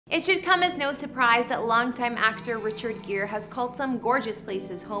It should come as no surprise that longtime actor Richard Gere has called some gorgeous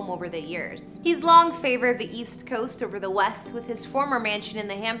places home over the years. He's long favored the East Coast over the West, with his former mansion in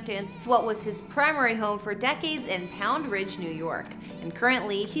the Hamptons, what was his primary home for decades in Pound Ridge, New York. And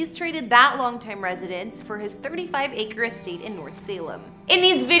currently, he's traded that longtime residence for his 35-acre estate in North Salem. In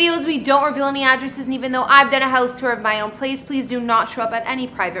these videos, we don't reveal any addresses, and even though I've done a house tour of my own place, please do not show up at any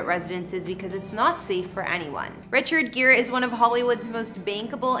private residences because it's not safe for anyone. Richard Gere is one of Hollywood's most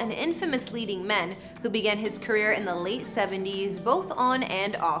bankable and infamous leading men who began his career in the late 70s, both on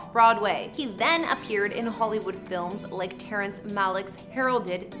and off Broadway. He then appeared in Hollywood films like Terrence Malick's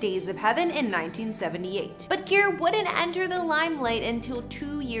heralded Days of Heaven in 1978. But Gere wouldn't enter the limelight until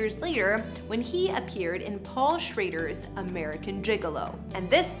 2 years later when he appeared in Paul Schrader's American Gigolo. And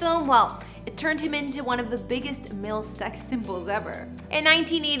this film, well, it turned him into one of the biggest male sex symbols ever. In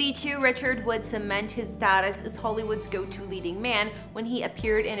 1982, Richard would cement his status as Hollywood's go-to leading man when he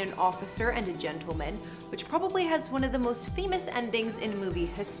appeared in An Officer and a Gentleman, which probably has one of the most famous endings in movie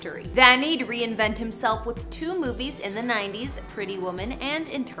history. Then he'd reinvent himself with 2 movies in the 90s, Pretty Woman and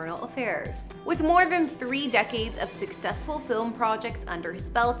Internal Affairs. With more than 3 decades of successful film projects under his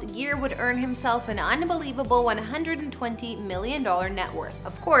belt, Gere would earn himself an unbelievable $120 million net worth.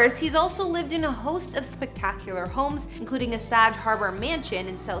 Of course, he's also lived in a host of spectacular homes, including a Sag Harbor mansion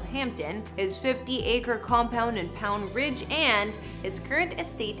in Southampton, his 50-acre compound in Pound Ridge, and his current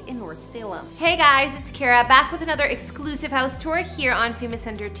estate in North Salem. Hey guys, it's Kara, back with another exclusive house tour here on Famous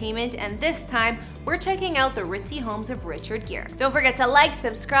Entertainment, and this time we're checking out the ritzy homes of Richard Gere. Don't forget to like,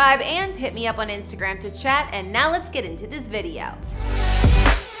 subscribe, and hit me up on Instagram to chat, and now let's get into this video.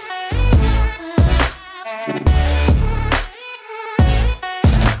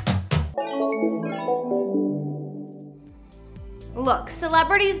 Look,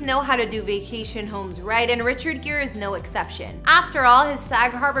 celebrities know how to do vacation homes right, and Richard Gere is no exception. After all, his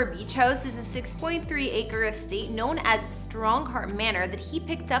Sag Harbor beach house is a 6.3-acre estate known as Strongheart Manor that he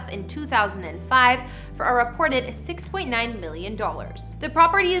picked up in 2005 for a reported $6.9 million. The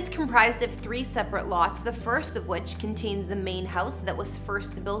property is comprised of 3 separate lots, the first of which contains the main house that was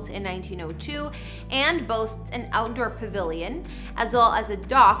first built in 1902 and boasts an outdoor pavilion, as well as a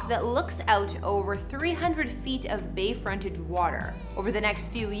dock that looks out over 300 feet of bay-frontage water. Over the next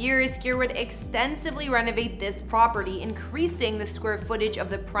few years, Gere would extensively renovate this property, increasing the square footage of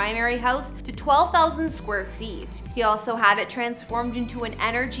the primary house to 12,000 square feet. He also had it transformed into an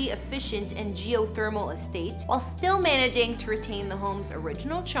energy-efficient and geothermal estate, while still managing to retain the home's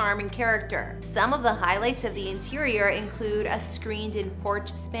original charm and character. Some of the highlights of the interior include a screened-in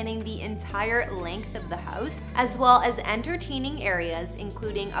porch spanning the entire length of the house, as well as entertaining areas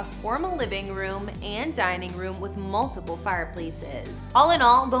including a formal living room and dining room with multiple fireplaces. All in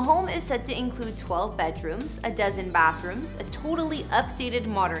all, the home is said to include 12 bedrooms, a dozen bathrooms, a totally updated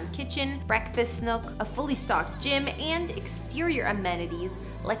modern kitchen, breakfast nook, a fully stocked gym, and exterior amenities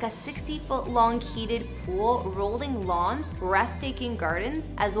like a 60-foot-long heated pool, rolling lawns, breathtaking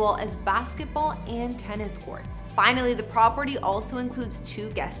gardens, as well as basketball and tennis courts. Finally, the property also includes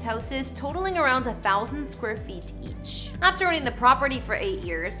 2 guest houses, totaling around 1,000 square feet each. After owning the property for 8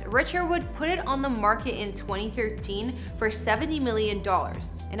 years, Richard would put it on the market in 2013 for $70 million.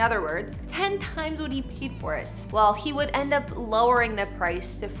 In other words, 10 times what he paid for it. Well, he would end up lowering the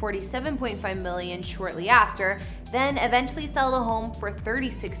price to $47.5 million shortly after, then eventually sell the home for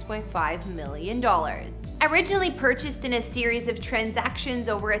 $36.5 million. Originally purchased in a series of transactions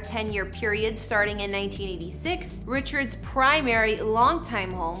over a 10-year period starting in 1986, Richard's primary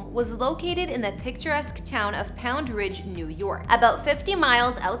longtime home was located in the picturesque town of Pound Ridge, New York, about 50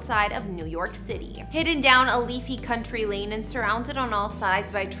 miles outside of New York City. Hidden down a leafy country lane and surrounded on all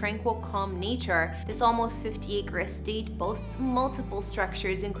sides by tranquil, calm nature, this almost 50-acre estate boasts multiple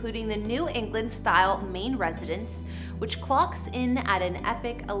structures, including the New England-style main residence, which clocks in at an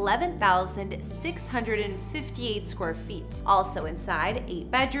epic 11,658 square feet. Also inside,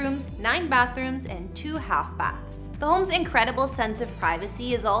 8 bedrooms, 9 bathrooms, and 2 half baths. The home's incredible sense of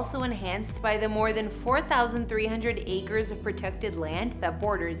privacy is also enhanced by the more than 4,300 acres of protected land that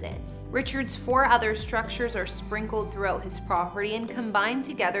borders it. Richard's 4 other structures are sprinkled throughout his property and combined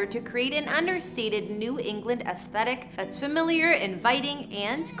together to create an understated New England aesthetic that's familiar, inviting,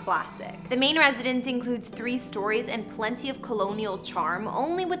 and classic. The main residence includes 3 stories and plenty of colonial charm,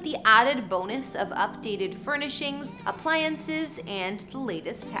 only with the added bonus of updated furnishings, appliances, and the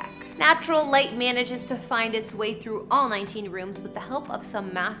latest tech. Natural light manages to find its way through all 19 rooms with the help of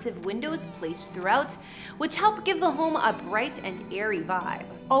some massive windows placed throughout, which help give the home a bright and airy vibe.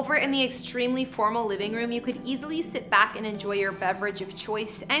 Over in the extremely formal living room, you could easily sit back and enjoy your beverage of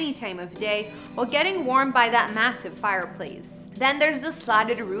choice any time of day while getting warmed by that massive fireplace. Then there's the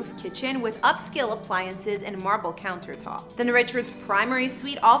slatted roof kitchen with upscale appliances and marble countertop. Then Richard's primary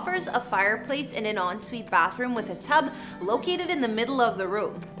suite offers a fireplace and an ensuite bathroom with a tub located in the middle of the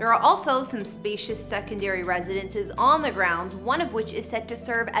room. There are also some spacious secondary residences on the grounds, one of which is set to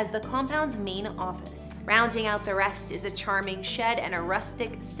serve as the compound's main office. Rounding out the rest is a charming shed and a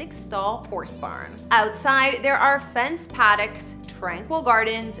rustic 6-stall horse barn. Outside, there are fenced paddocks, tranquil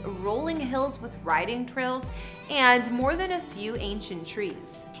gardens, rolling hills with riding trails, and more than a few ancient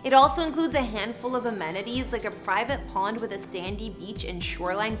trees. It also includes a handful of amenities like a private pond with a sandy beach and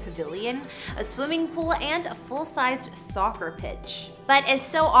shoreline pavilion, a swimming pool, and a full-sized soccer pitch. But as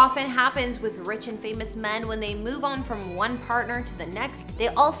so often happens with rich and famous men, when they move on from one partner to the next, they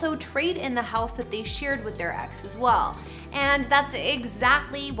also trade in the house that they shared with their ex as well. And that's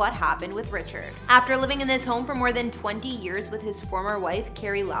exactly what happened with Richard. After living in this home for more than 20 years with his former wife,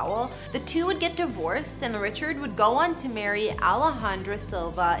 Carrie Lowell, the two would get divorced and Richard would go on to marry Alejandra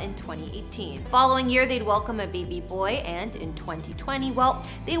Silva in 2018. The following year, they'd welcome a baby boy, and in 2020, well,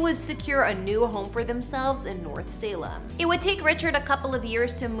 they would secure a new home for themselves in North Salem. It would take Richard a couple of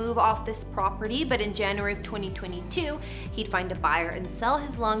years to move off this property, but in January of 2022, he'd find a buyer and sell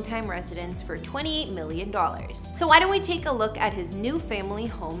his longtime residence for $28 million. So why don't we take a look at his new family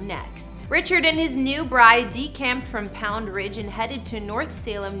home next. Richard and his new bride decamped from Pound Ridge and headed to North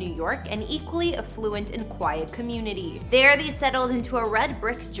Salem, New York, an equally affluent and quiet community. There, they settled into a red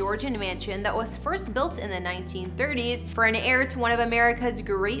brick Georgian mansion that was first built in the 1930s for an heir to one of America's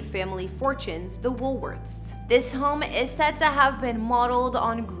great family fortunes, the Woolworths. This home is said to have been modeled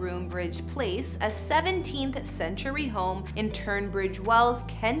on Groombridge Place, a 17th century home in Turnbridge Wells,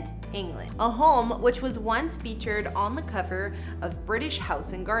 Kent, England. A home which was once featured on the cover of British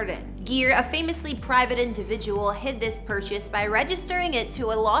House and Garden. Gere, a famously private individual, hid this purchase by registering it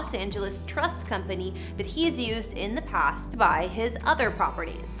to a Los Angeles trust company that he has used in the past to buy his other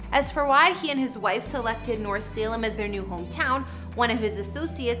properties. As for why he and his wife selected North Salem as their new hometown, one of his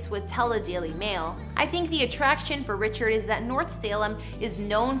associates would tell the Daily Mail, "I think the attraction for Richard is that North Salem is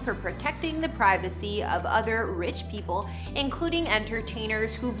known for protecting the privacy of other rich people, including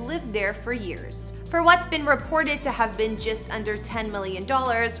entertainers who've lived there for years." For what's been reported to have been just under $10 million,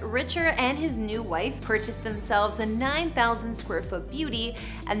 Richard and his new wife purchased themselves a 9,000 square foot beauty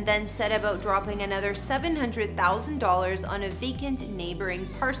and then set about dropping another $700,000 on a vacant neighboring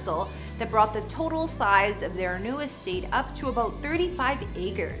parcel that brought the total size of their new estate up to about 35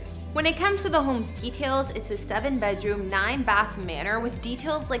 acres. When it comes to the home's details, it's a 7-bedroom, 9-bath manor with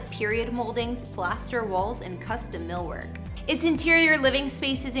details like period moldings, plaster walls, and custom millwork. Its interior living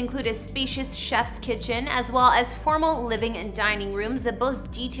spaces include a spacious chef's kitchen, as well as formal living and dining rooms that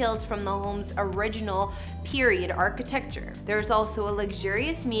boast details from the home's original period architecture. There's also a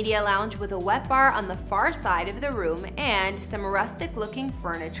luxurious media lounge with a wet bar on the far side of the room and some rustic-looking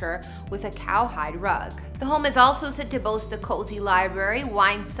furniture with a cowhide rug. The home is also said to boast a cozy library,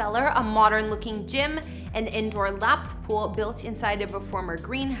 wine cellar, a modern-looking gym, an indoor lap pool built inside of a former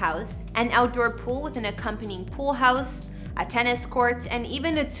greenhouse, an outdoor pool with an accompanying pool house, a tennis court, and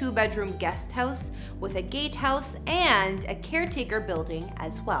even a 2-bedroom guest house with a gatehouse and a caretaker building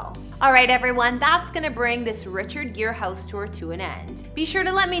as well. Alright everyone, that's gonna bring this Richard Gere house tour to an end. Be sure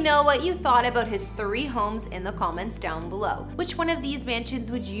to let me know what you thought about his 3 homes in the comments down below. Which one of these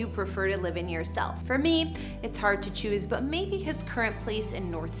mansions would you prefer to live in yourself? For me, it's hard to choose, but maybe his current place in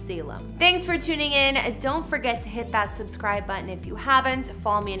North Salem. Thanks for tuning in. Don't forget to hit that subscribe button if you haven't.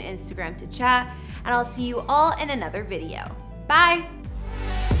 Follow me on Instagram to chat, and I'll see you all in another video. Bye!